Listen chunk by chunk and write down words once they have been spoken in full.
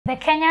The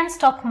Kenyan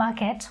stock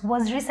market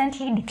was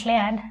recently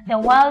declared the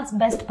world's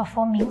best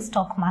performing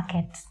stock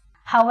market.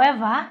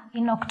 However,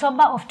 in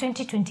October of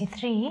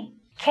 2023,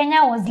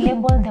 Kenya was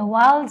labeled the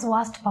world's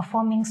worst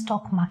performing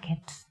stock market.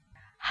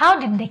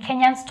 How did the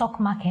Kenyan stock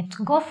market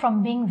go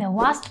from being the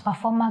worst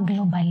performer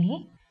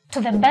globally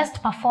to the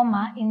best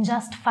performer in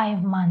just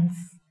 5 months?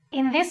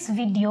 In this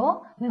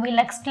video, we will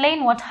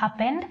explain what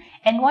happened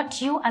and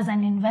what you as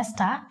an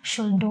investor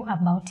should do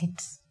about it.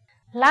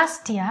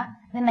 Last year,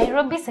 the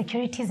Nairobi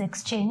Securities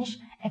Exchange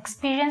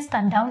experienced a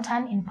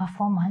downturn in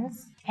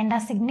performance and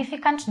a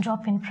significant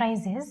drop in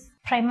prices,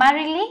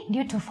 primarily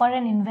due to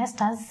foreign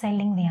investors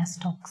selling their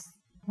stocks.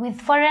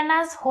 With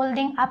foreigners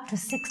holding up to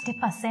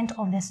 60%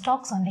 of the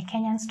stocks on the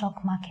Kenyan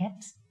stock market,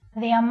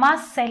 their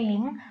mass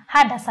selling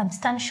had a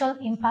substantial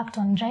impact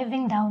on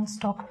driving down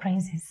stock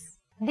prices.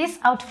 This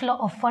outflow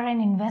of foreign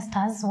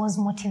investors was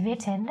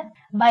motivated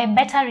by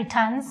better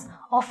returns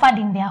offered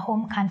in their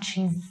home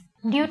countries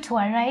due to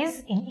a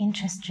rise in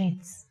interest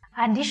rates.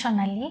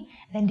 Additionally,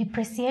 the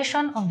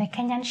depreciation of the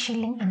Kenyan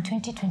shilling in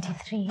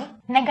 2023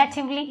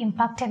 negatively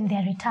impacted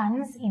their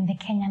returns in the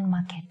Kenyan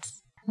market.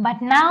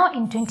 But now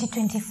in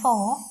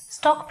 2024,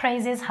 stock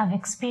prices have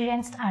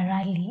experienced a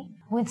rally,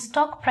 with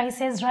stock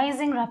prices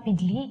rising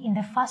rapidly in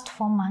the first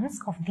 4 months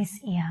of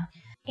this year.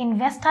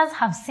 Investors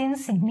have seen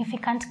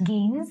significant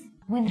gains,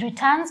 with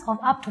returns of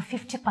up to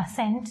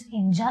 50%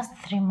 in just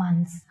 3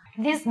 months.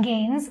 These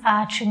gains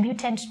are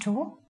attributed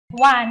to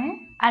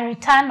 1. A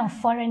return of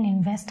foreign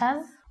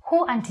investors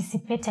who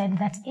anticipated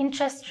that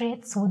interest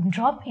rates would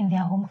drop in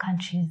their home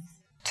countries.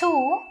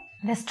 2.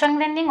 The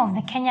strengthening of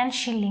the Kenyan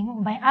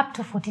shilling by up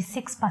to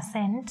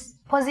 46%,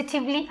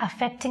 positively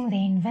affecting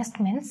the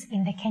investments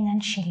in the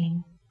Kenyan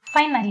shilling.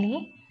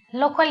 Finally,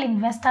 local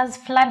investors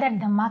flooded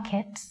the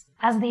market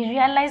as they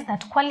realized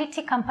that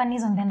quality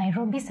companies on the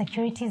Nairobi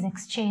Securities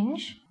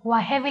Exchange were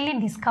heavily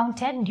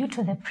discounted due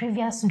to the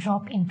previous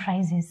drop in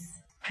prices,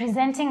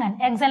 presenting an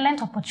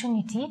excellent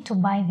opportunity to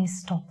buy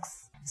these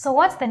stocks. So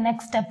what's the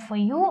next step for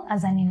you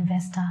as an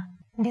investor?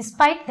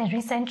 Despite the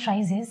recent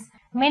rises,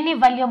 many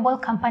valuable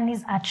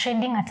companies are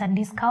trading at a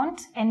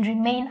discount and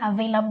remain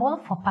available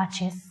for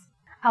purchase.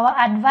 Our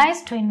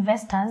advice to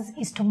investors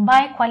is to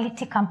buy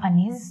quality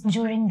companies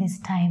during this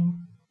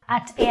time.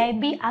 At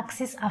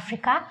AIB-AXYS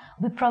Africa,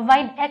 we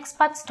provide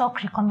expert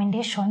stock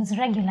recommendations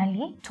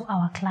regularly to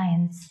our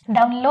clients.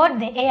 Download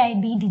the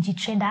AIB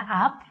DigiTrader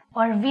app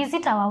or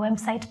visit our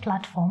website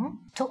platform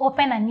to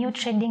open a new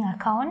trading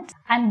account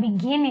and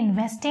begin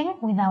investing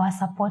with our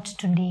support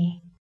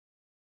today.